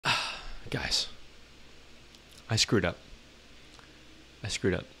Guys, I screwed up. I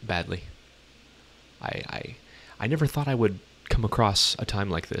screwed up badly. I never thought I would come across a time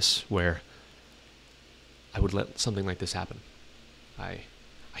like this where I would let something like this happen. I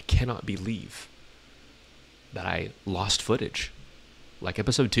cannot believe that I lost footage. Like,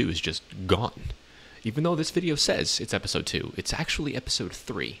 episode 2 is just gone. Even though this video says it's episode 2, it's actually episode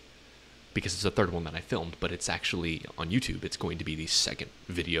 3. Because it's the third one that I filmed, but it's actually on YouTube. It's going to be the second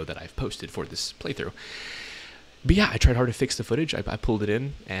video that I've posted for this playthrough. But yeah, I tried hard to fix the footage. I pulled it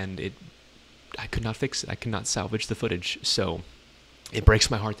in, and I could not fix it. I could not salvage the footage. So it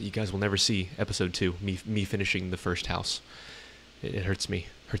breaks my heart that you guys will never see episode 2, me finishing the first house. It hurts me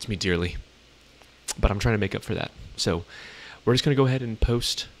dearly. But I'm trying to make up for that. So we're just going to go ahead and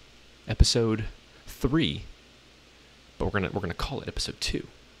post episode 3, but we're gonna call it episode 2.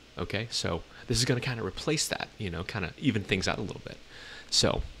 Okay, so this is going to kind of replace that, kind of even things out a little bit.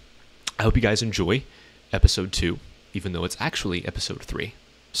 So I hope you guys enjoy episode 2, even though it's actually episode 3.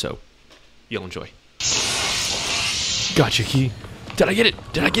 So you'll enjoy. Gotcha, key. Did I get it?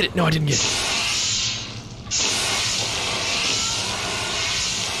 Did I get it? No, I didn't get it.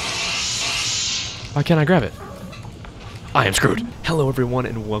 Why can't I grab it? I am screwed. Hello, everyone,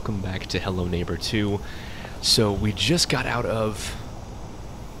 and welcome back to Hello Neighbor 2. So we just got out of...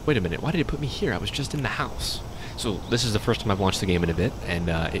 Wait a minute, why did it put me here? I was just in the house. So this is the first time I've launched the game in a bit, and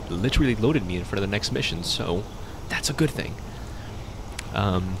it literally loaded me in front of the next mission, so that's a good thing.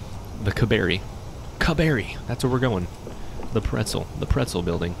 The Caberry. Caberry, that's where we're going. The pretzel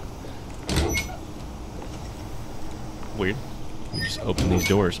building. Weird. Let me just open these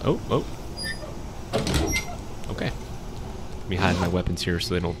doors. Oh. Okay. Let me hide my weapons here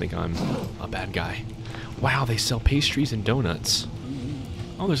so they don't think I'm a bad guy. Wow, they sell pastries and donuts.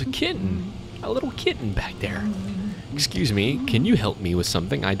 Oh, there's a kitten. A little kitten back there. Excuse me, can you help me with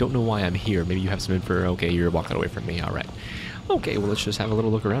something? I don't know why I'm here. Maybe you have some info. Okay, you're walking away from me. Alright. Okay, well, let's just have a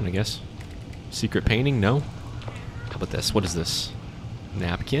little look around, I guess. Secret painting? No. How about this? What is this?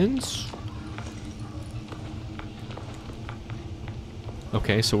 Napkins?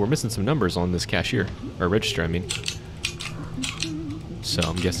 Okay, so we're missing some numbers on this cashier. Or register, I mean. So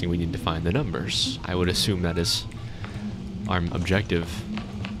I'm guessing we need to find the numbers. I would assume that is our objective.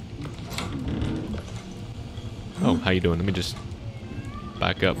 Oh, how you doing? Let me just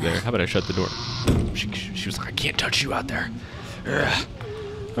back up there. How about I shut the door? She was like, I can't touch you out there.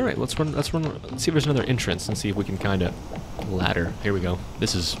 All right, let's run. Let's see if there's another entrance and see if we can kind of ladder. Here we go.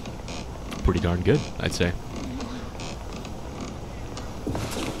 This is pretty darn good, I'd say.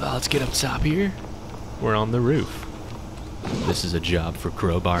 Well, let's get up top here. We're on the roof. This is a job for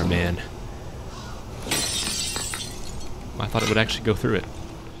Crowbar Man. I thought it would actually go through it.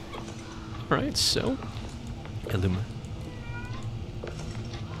 Alright, so...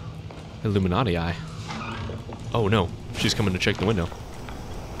 Illuminati eye. Oh no, she's coming to check the window.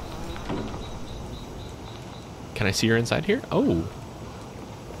 Can I see her inside here? Oh.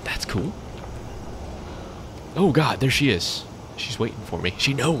 That's cool. Oh god, there she is. She's waiting for me.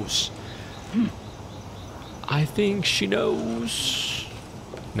 She knows. I think she knows.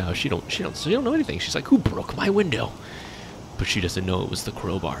 No, she don't know anything. She's like, who broke my window? But she doesn't know it was the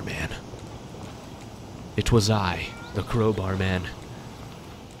Crowbar Man. It was I, the Crowbar Man.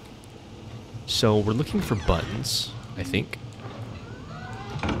 So we're looking for buttons, I think.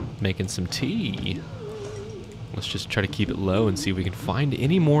 Making some tea. Let's just try to keep it low and see if we can find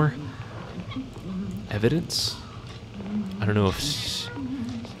any more evidence. I don't know if...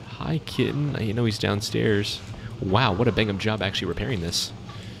 Hi, kitten. I know he's downstairs. Wow, what a bang-up job actually repairing this.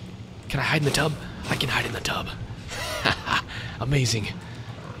 Can I hide in the tub? I can hide in the tub. Haha, amazing.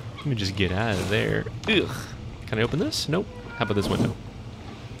 Let me just get out of there. Ugh. Can I open this? Nope. How about this window?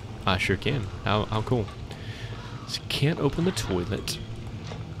 I sure can. How cool. So can't open the toilet.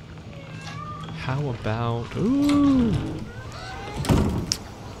 How about... Ooh.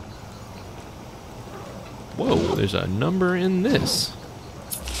 Whoa, there's a number in this.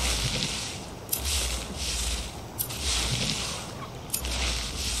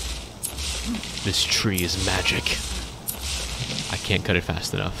 This tree is magic. I can't cut it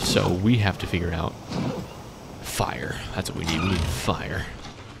fast enough, so we have to figure out fire. That's what we need. We need fire.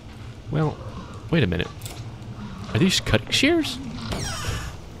 Well, wait a minute. Are these cutting shears?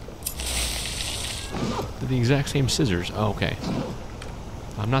 They're the exact same scissors. Oh, okay.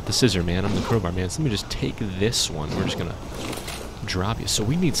 I'm not the scissor man. I'm the crowbar man. So let me just take this one. We're just gonna drop you. So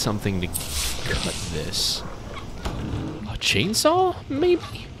we need something to cut this. A chainsaw,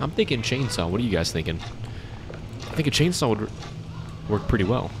 maybe? I'm thinking chainsaw. What are you guys thinking? I think a chainsaw would work pretty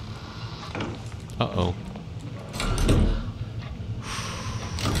well. Uh-oh.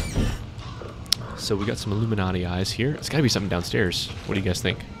 So we got some Illuminati eyes here. It's gotta be something downstairs. What do you guys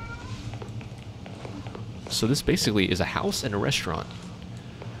think? So this basically is a house and a restaurant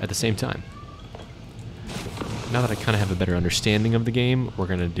at the same time. Now that I kind of have a better understanding of the game, we're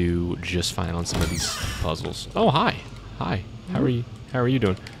gonna do just fine on some of these puzzles. Oh, hi. Hi. How are you? How are you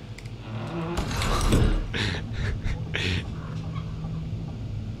doing?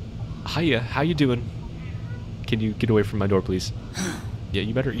 Hiya. How you doing? Can you get away from my door, please? Yeah,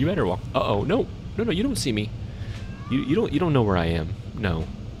 you better walk. Uh-oh. No. No, you don't see me. You don't know where I am. No.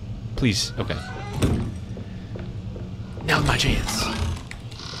 Please. Okay. Now's my chance.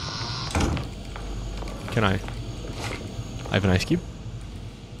 Can I have an ice cube?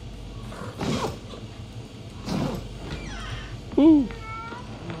 Woo!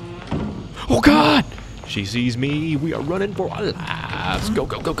 Oh God! She sees me. We are running for our lives. Go,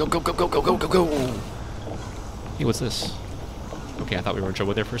 go, go, go, go, go, go, go, go, go, go. Hey, what's this? Okay, I thought we were in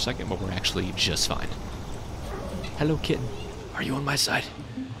trouble there for a second, but we're actually just fine. Hello, kitten. Are you on my side?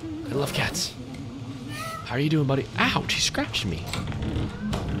 I love cats. How are you doing, buddy? Ouch, he scratched me.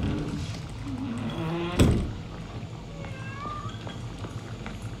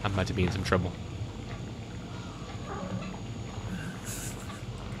 I'm about to be in some trouble.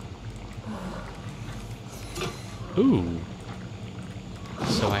 Ooh.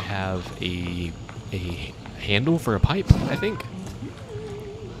 So I have a handle for a pipe, I think.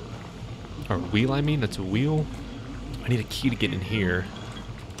 Or wheel, I mean. That's a wheel. I need a key to get in here.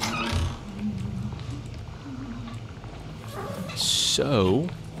 So...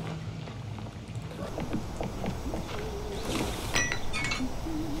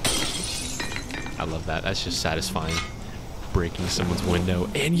 I love that. That's just satisfying. Breaking someone's window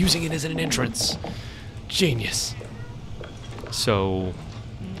and using it as an entrance. Genius. So,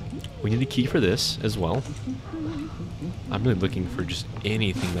 we need a key for this as well. I'm really looking for just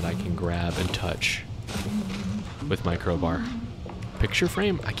anything that I can grab and touch with my crowbar. Picture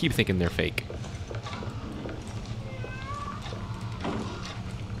frame? I keep thinking they're fake.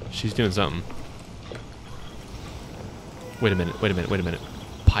 She's doing something. Wait a minute.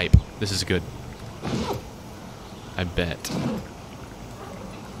 Pipe. This is good. I bet.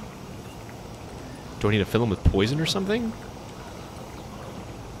 Do I need to fill them with poison or something?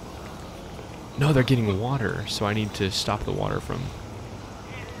 No, they're getting water, so I need to stop the water from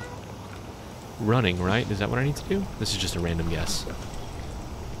running, right? Is that what I need to do? This is just a random guess.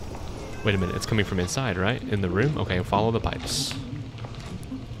 Wait a minute, it's coming from inside, right? In the room? Okay, follow the pipes.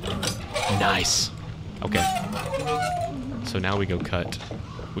 Nice. Okay. So now we go cut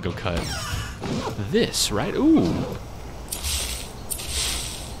this, right? Ooh.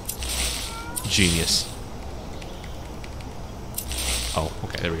 Genius. Oh,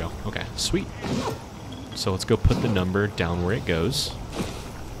 okay, there we go. Okay, sweet. So let's go put the number down where it goes.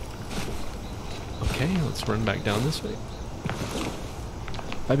 Okay, let's run back down this way.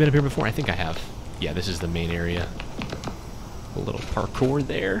 Have I been up here before? I think I have. Yeah, this is the main area. A little parkour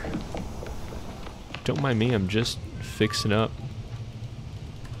there. Don't mind me, I'm just fixing up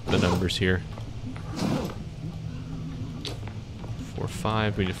the numbers here. 4,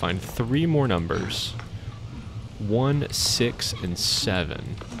 5, we need to find 3 more numbers. 1, 6, and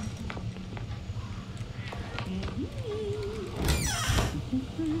 7.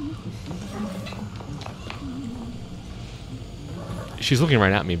 She's looking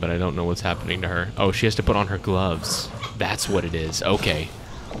right at me, but I don't know what's happening to her. Oh, she has to put on her gloves. That's what it is. Okay.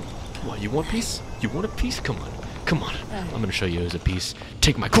 What, you want a piece? You want a piece? Come on. Come on. I'm going to show you as a piece.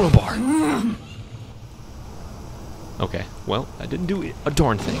 Take my crowbar. Okay. Well, I didn't do a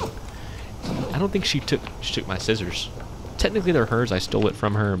darn thing. I don't think she took my scissors. Technically they're hers. I stole it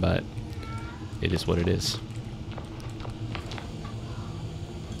from her, but it is what it is.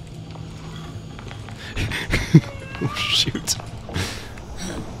 Oh, shoot.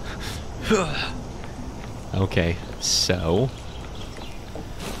 Okay, so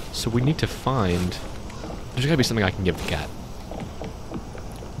we need to find... There's gotta be something I can give the cat.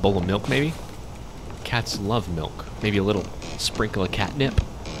 Bowl of milk, maybe? Cats love milk. Maybe a little sprinkle of catnip.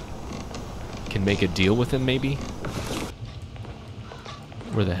 Can make a deal with him, maybe?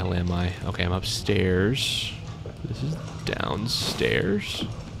 Where the hell am I? Okay, I'm upstairs. This is downstairs.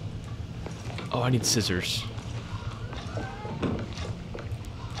 Oh, I need scissors.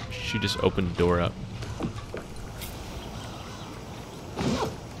 She just opened the door up.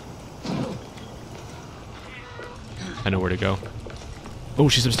 I know where to go. Oh,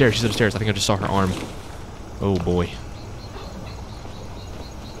 she's upstairs. She's upstairs. I think I just saw her arm. Oh, boy.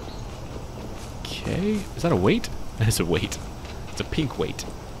 Okay. Is that a weight? That is a weight. It's a pink weight.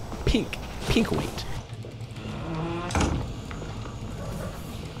 Pink weight.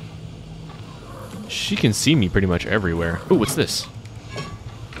 She can see me pretty much everywhere. Ooh, what's this?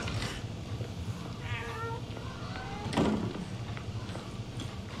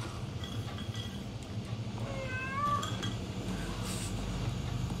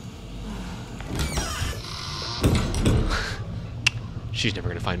 She's never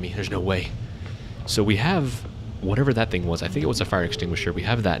gonna find me. There's no way. So we have whatever that thing was. I think it was a fire extinguisher. We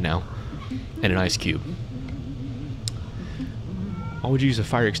have that now. And an ice cube. What would you use a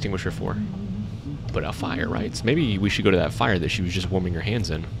fire extinguisher for? Put out fire, right? So maybe we should go to that fire that she was just warming her hands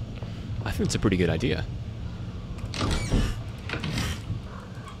in. I think it's a pretty good idea.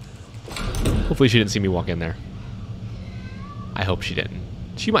 Hopefully she didn't see me walk in there. I hope she didn't.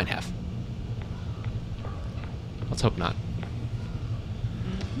 She might have. Let's hope not.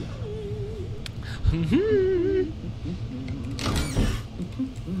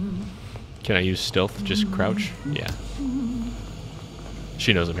 Can I use stealth? Just crouch? Yeah.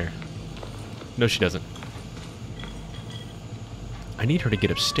 She knows I'm here. No, she doesn't. I need her to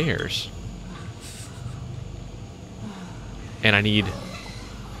get upstairs. And I need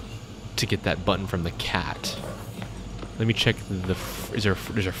to get that button from the cat. Let me check the...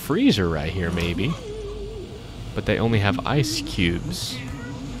 there's a freezer right here, maybe. But they only have ice cubes.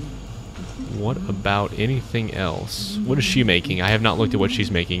 What about anything else? What is she making? I have not looked at what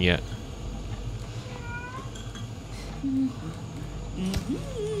she's making yet.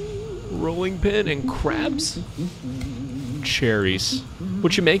 Rolling pin and crabs? Cherries.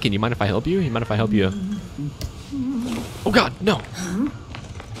 What you making? You mind if I help you? You mind if I help you? Oh god, no!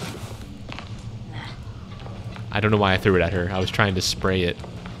 I don't know why I threw it at her. I was trying to spray it.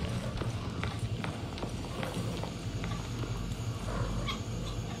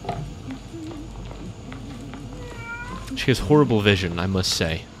 She has horrible vision, I must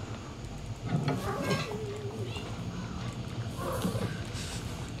say.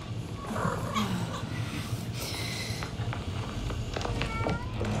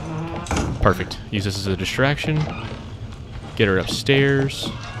 Perfect. Use this as a distraction. Get her upstairs.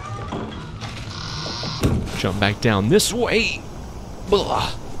 Jump back down this way.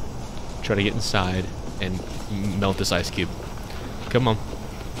 Blah. Try to get inside and melt this ice cube. Come on.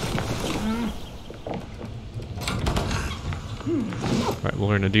 Alright, what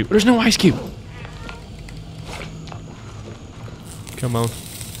we're gonna do... There's no ice cube! Come on.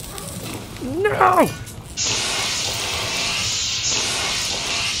 No!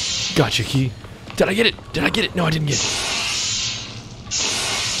 Gotcha, key. Did I get it? Did I get it? No, I didn't get it.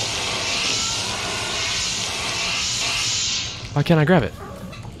 Why can't I grab it?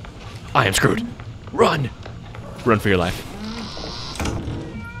 I am screwed. Run! Run for your life.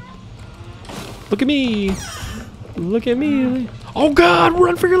 Look at me! Look at me! Oh god,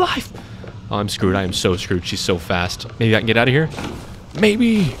 run for your life! Oh, I'm screwed. I am so screwed. She's so fast. Maybe I can get out of here?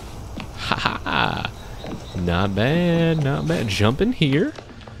 Maybe! Ha ha! Not bad, not bad. Jump in here.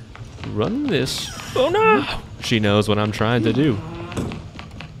 Run this. Oh no! She knows what I'm trying to do.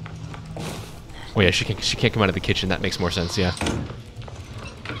 Oh yeah, she can't come out of the kitchen. That makes more sense, yeah.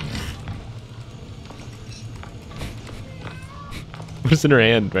 What is in her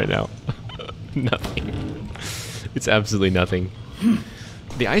hand right now? Nothing. It's absolutely nothing.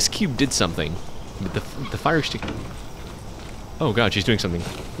 The ice cube did something. But the fire extinguisher... Oh god, she's doing something.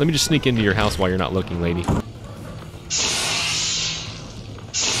 Let me just sneak into your house while you're not looking, lady.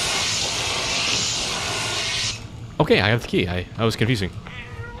 Okay, I have the key. I was confusing.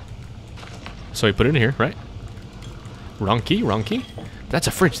 So we put it in here, right? Wrong key, wrong key. That's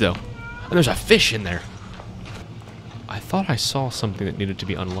a fridge, though. And there's a fish in there. I thought I saw something that needed to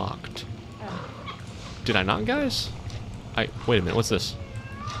be unlocked. Did I not, guys? Wait a minute, what's this?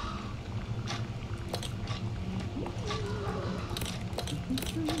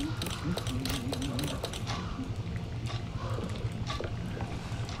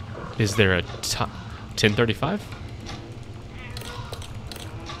 Is there a 1035?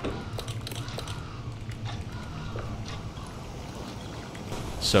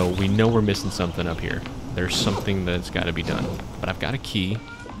 So we know we're missing something up here. There's something that's got to be done. But I've got a key.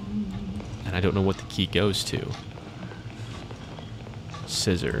 And I don't know what the key goes to.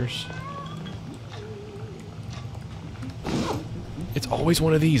 Scissors. It's always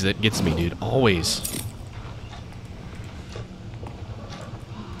one of these that gets me, dude. Always.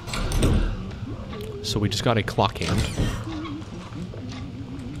 So we just got a clock hand.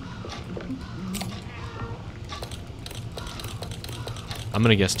 I'm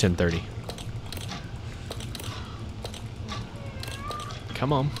gonna guess 10:30.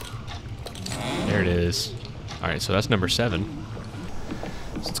 Come on. There it is. Alright, so that's number 7.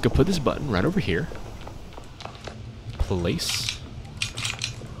 So let's go put this button right over here. Place.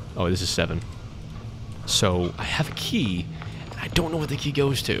 Oh, this is 7. So I have a key, and I don't know what the key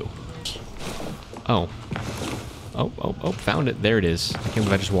goes to. Oh. Oh, found it. There it is. I can't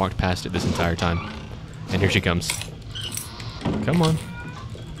believe I just walked past it this entire time. And here she comes. Come on.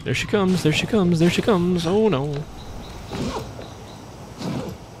 There she comes, there she comes, there she comes. Oh no.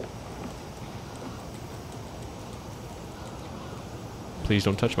 Please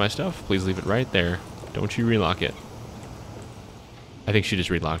don't touch my stuff. Please leave it right there. Don't you relock it. I think she just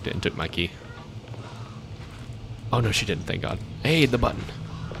relocked it and took my key. Oh no, she didn't, thank God. Hey, the button.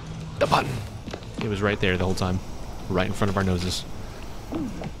 The button. It was right there the whole time. Right in front of our noses.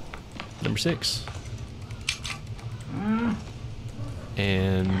 Number 6.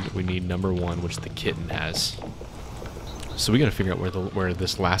 And we need number 1, which the kitten has. So we gotta figure out where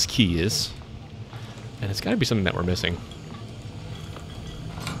this last key is. And it's gotta be something that we're missing.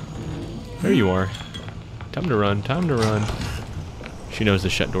 There you are. Time to run, time to run. She knows to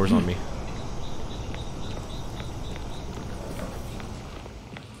shut doors on me.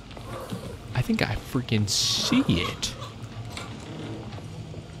 I think I freaking see it.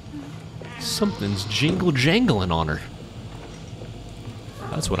 Something's jingle-jangling on her.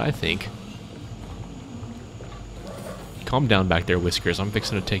 That's what I think. Calm down back there, Whiskers. I'm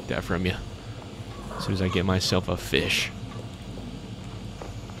fixing to take that from you. As soon as I get myself a fish.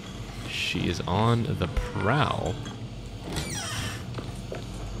 She is on the prowl.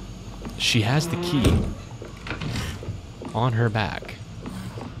 She has the key on her back.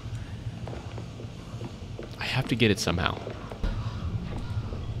 I have to get it somehow.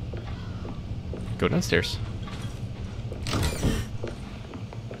 Go downstairs.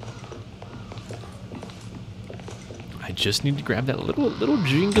 I just need to grab that little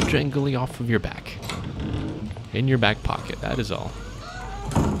jingle-jangly off of your back. In your back pocket, that is all.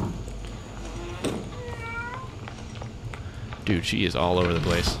 Dude, she is all over the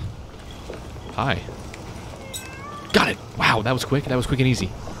place. Hi. Got it! Wow, that was quick. That was quick and easy.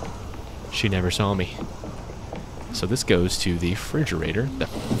 She never saw me. So this goes to the refrigerator. The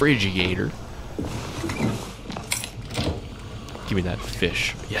Frigidator. Give me that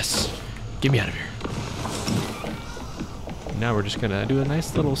fish. Yes. Get me out of here. Now we're just gonna do a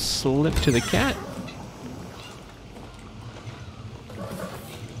nice little slip to the cat.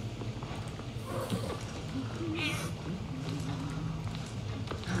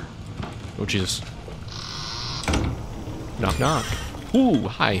 Oh, Jesus. Knock, knock. Ooh,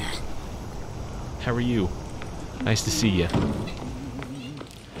 hi. How are you? Nice to see you.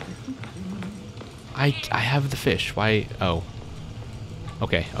 I have the fish. Why? Oh.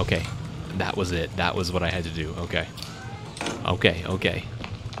 Okay, okay. That was it. That was what I had to do. Okay. Okay, okay.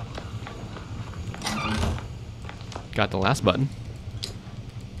 Got the last button.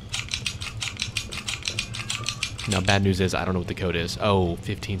 Now, bad news is I don't know what the code is. Oh,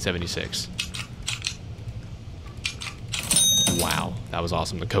 1576. Wow, that was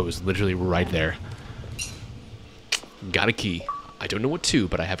awesome. The code was literally right there. Got a key. I don't know what to,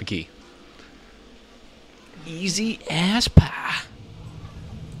 but I have a key. Easy as pie.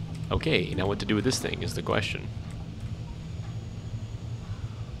 Okay, now what to do with this thing is the question.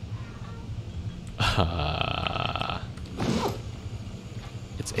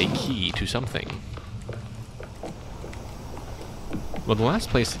 It's a key to something. Well, the last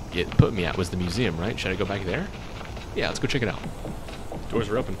place it put me at was the museum, right? Should I go back there? Yeah, let's go check it out. Doors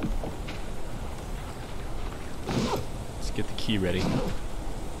are open. Let's get the key ready.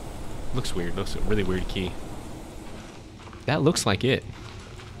 Looks weird. Looks a really weird key. That looks like it.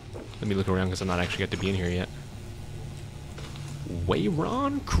 Let me look around because I'm not actually got to be in here yet.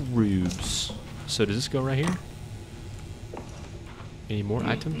 Wayron Cruise. So does this go right here? Any more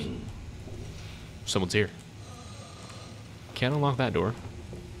items? Someone's here. Can't unlock that door.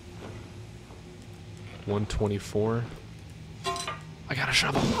 124. I got a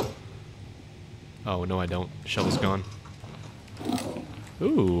shovel. Oh, no I don't. Shovel's gone.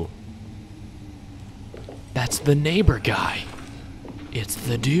 Ooh. That's the neighbor guy. It's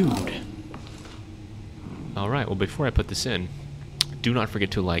the dude. Alright, well before I put this in, do not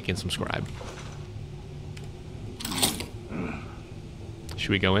forget to like and subscribe. Should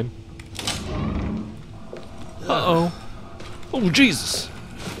we go in? Uh-oh. Oh, Jesus.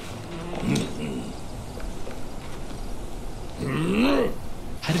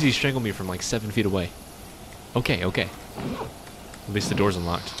 How did he strangle me from like 7 feet away? Okay, okay. At least the door's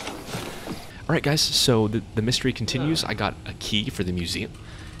unlocked. Alright guys, so the mystery continues. I got a key for the museum.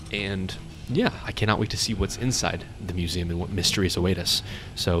 And yeah, I cannot wait to see what's inside the museum and what mysteries await us.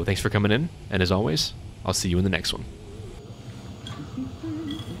 So thanks for coming in. And as always, I'll see you in the next one.